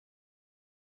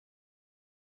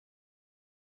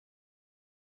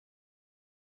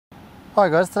Hi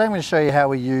guys, today I'm going to show you how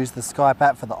we use the Skype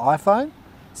app for the iPhone.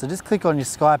 So just click on your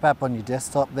Skype app on your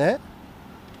desktop there.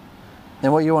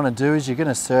 Then what you want to do is you're going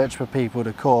to search for people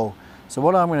to call. So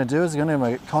what I'm going to do is I'm going to do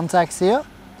my contacts here.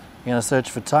 I'm going to search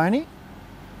for Tony.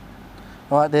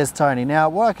 All right, there's Tony. Now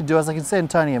what I can do is I can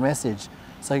send Tony a message.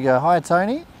 So you go, hi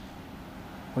Tony.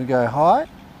 We go, hi.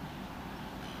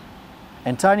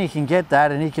 And Tony can get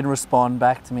that and he can respond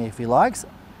back to me if he likes.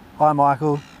 Hi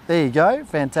Michael. There you go,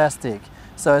 fantastic.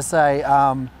 So say,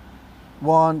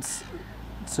 want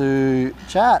to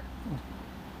chat.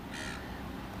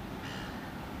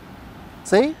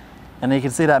 See? And you can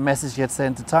see that message gets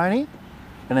sent to Tony.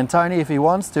 And then Tony, if he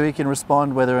wants to, he can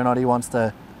respond whether or not he wants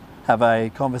to have a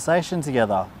conversation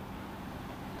together.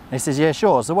 And he says, yeah,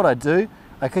 sure. So what I do,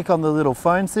 I click on the little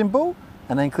phone symbol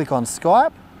and then click on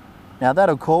Skype. Now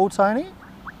that'll call Tony.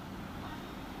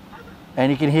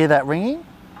 And you can hear that ringing.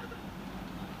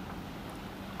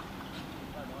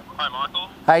 Hi Michael.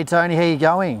 Hey Tony, how you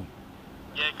going?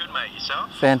 Yeah, good mate.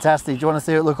 Yourself? Fantastic. Do you want to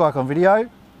see what it look like on video?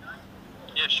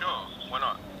 Yeah, sure. Why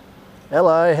not?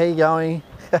 Hello, how you going?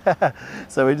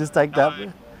 So we just take that.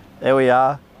 Hello. There we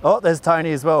are. Oh, there's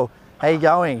Tony as well. How you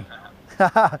going?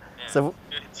 Yeah, So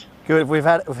good. good. We've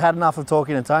had enough of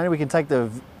talking to Tony. We can take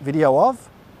the video off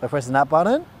by pressing that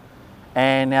button.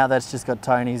 And now that's just got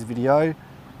Tony's video.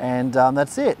 And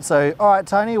that's it. So, all right,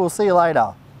 Tony, we'll see you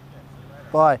later.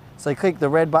 Bye. So click the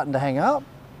red button to hang up.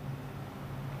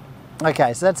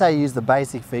 Okay, so that's how you use the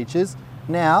basic features.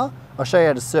 Now, I'll show you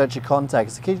how to search your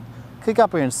contacts. So click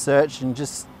up here and search and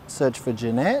just search for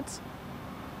Jeanette.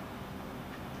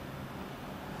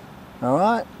 All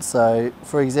right, so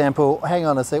for example, hang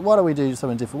on a sec, why don't we do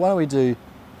something different? Why don't we do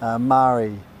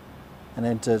Mari and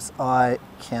then just I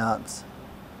count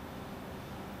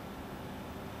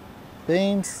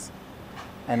beans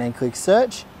and then click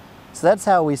search. So that's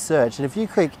how we search. And if you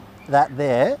click that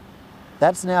there,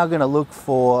 that's now going to look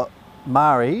for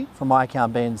Mari from My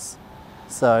Count Beans.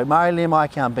 So Mari Lim My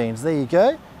Count Beans. There you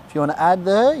go. If you want to add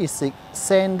there, you see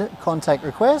send contact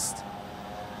request.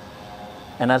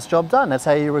 And that's job done. That's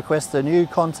how you request a new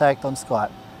contact on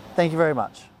Skype. Thank you very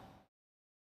much.